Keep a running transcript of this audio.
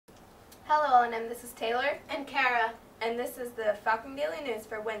Hello, L&M. This is Taylor. And Kara. And this is the Falcon Daily News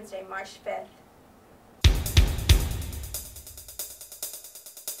for Wednesday, March 5th.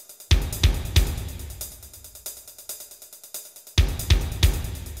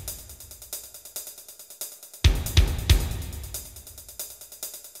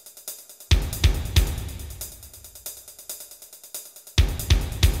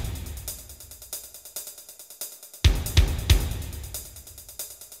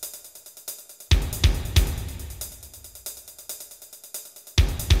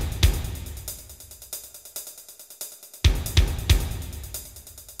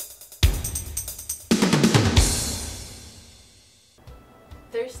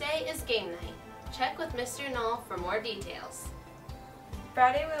 Thursday is game night. Check with Mr. Knoll for more details.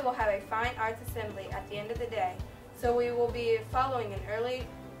 Friday we will have a fine arts assembly at the end of the day, so we will be following an early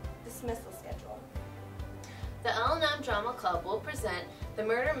dismissal schedule. The L&M Drama Club will present The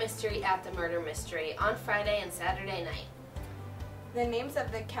Murder Mystery at the Murder Mystery on Friday and Saturday night. The names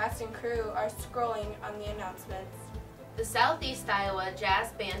of the cast and crew are scrolling on the announcements. The Southeast Iowa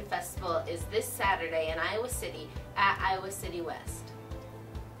Jazz Band Festival is this Saturday in Iowa City at Iowa City West.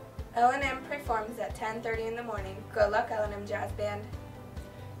 L&M performs at 10:30 in the morning. Good luck, L&M Jazz Band.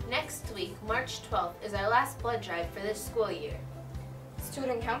 Next week, March 12th, is our last blood drive for this school year.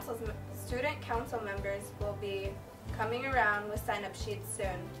 Student council members will be coming around with sign-up sheets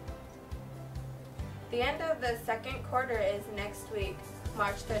soon. The end of the second quarter is next week,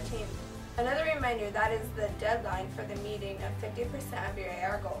 March 13th. Another reminder, that is the deadline for the meeting of 50% of your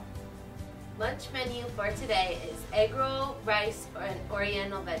AR goal. Lunch menu for today is egg roll, rice, and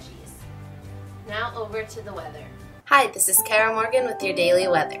oriental veggies. Now over to the weather. Hi, this is Kara Morgan with your daily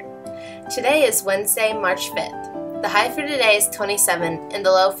weather. Today is Wednesday, March 5th. The high for today is 27 and the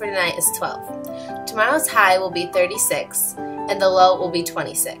low for tonight is 12. Tomorrow's high will be 36 and the low will be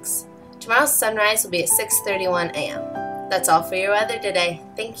 26. Tomorrow's sunrise will be at 6:31 a.m. That's all for your weather today.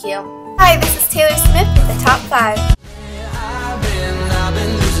 Thank you. Hi, this is Taylor Smith with the Top 5. I've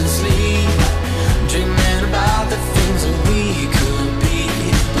been losing sleep, dreaming about the things that we could be.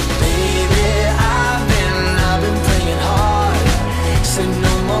 Baby, I've been playing hard. Said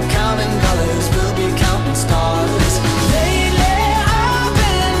no more counting dollars, we'll be counting stars. Lately, I've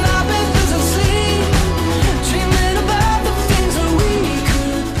been losing sleep, dreaming about the things that we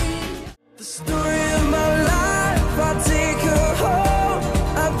could be. The story of my life, I take her home,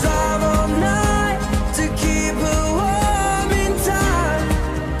 I drive all night to keep her warm in time.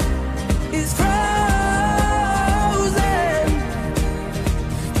 It's frozen.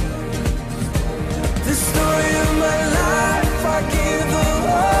 The story of my life, I give her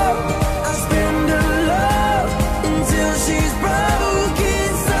hope, I spend her love until she's broke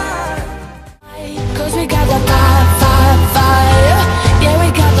inside. 'Cause we got the fire, fire, fire. Yeah, we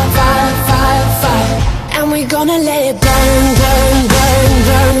got the fire, fire, fire. And we gonna let it burn, burn, burn,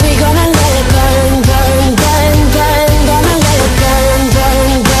 burn. We gonna let it burn, burn, burn, burn. Gonna let it burn, burn,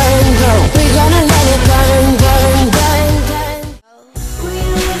 burn, burn. We gonna let it burn, burn, burn, burn. We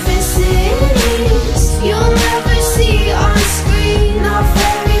live in cities you'll never see on screen. Not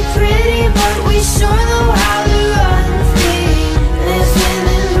very pretty, but we sure know how to run free. Living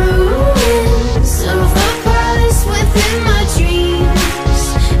in ruins of a palace within my dreams.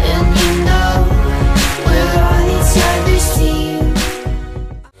 And you know we're on each other's team.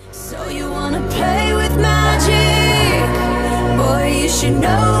 So you wanna play with magic? Boy, you should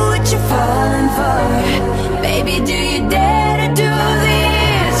know what you're falling for. Baby, do you dare to do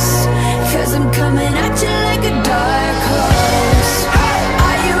this? 'Cause I'm coming at you like a dark horse.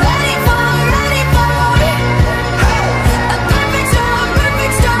 Are you ready for a perfect storm,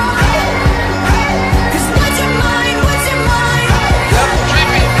 perfect storm? 'Cause what's your mind, what's your mind?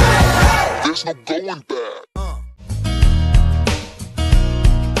 There's no going back.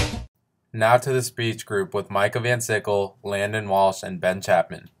 Now to the speech group with Micah Van Sickle, Landon Walsh, and Ben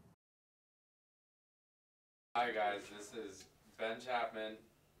Chapman. Hi guys, this is Ben Chapman,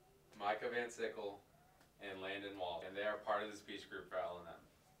 Micah Van Sickle, and Landon Walsh, and they are part of the speech group for L&M.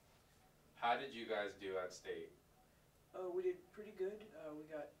 How did you guys do at state? We did pretty good. We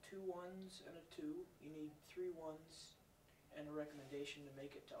got 2 1s and a 2. You need 3 1s and a recommendation to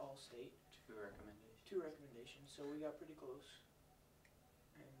make it to all state. 2 recommendations. 2 recommendations, so we got pretty close.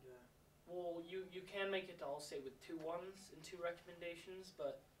 And Well, you can make it to all state with 2 1s and 2 recommendations,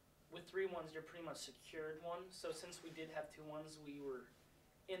 but with 3 1s you're pretty much secured one. So since we did have 2 1s, we were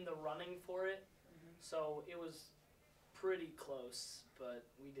in the running for it. So it was pretty close, but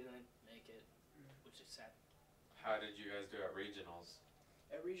we didn't make it, which is sad. How did you guys do at regionals?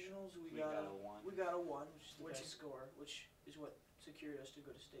 at regionals we got a 1, which is the best score, which is what secured us to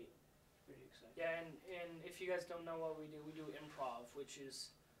go to state. pretty exciting. Yeah, and if you guys don't know what we do improv, which is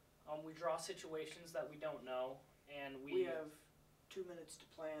we draw situations that we don't know, and We have 2 minutes to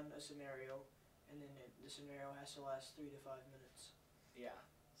plan a scenario, and then the scenario has to last 3 to 5 minutes. Yeah,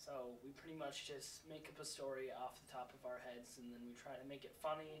 so we pretty much just make up a story off the top of our heads, and then we try to make it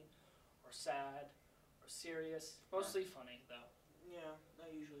funny, or sad, or serious. Mostly funny, though. Yeah,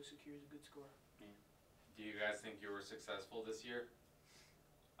 that usually secures a good score. Do you guys think you were successful this year?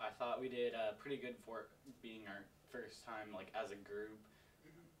 I thought we did pretty good for it being our first time like as a group.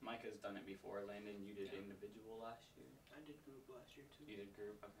 Micah's done it before. Landon, you did individual last year. I did group last year too. You did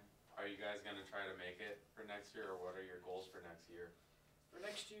group, okay. Are you guys going to try to make it for next year, or what are your goals for next year? For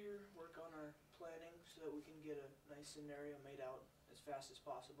next year, work on our planning so that we can get a nice scenario made out as fast as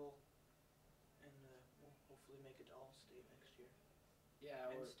possible, and we'll hopefully make it to All-State next year, Yeah,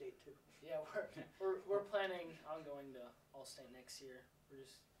 and State too. yeah, we're planning on going to All-State next year. We're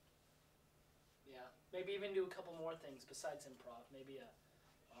just maybe even do a couple more things besides improv. Maybe a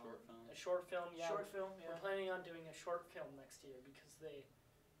Short film. A short film, yeah. Short film, yeah. We're planning on doing a short film next year because they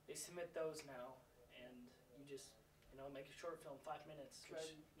submit those now, and you just make a short film 5 minutes. Try to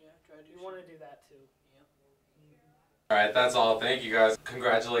do. We want to do that too. Yep. All right, that's all. Thank you guys.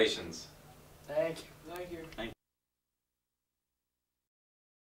 Congratulations. Thank you. Thank you.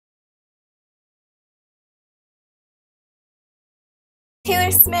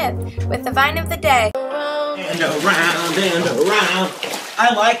 Taylor Smith with the Vine of the Day. And around and around.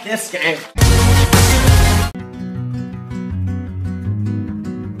 I like this game.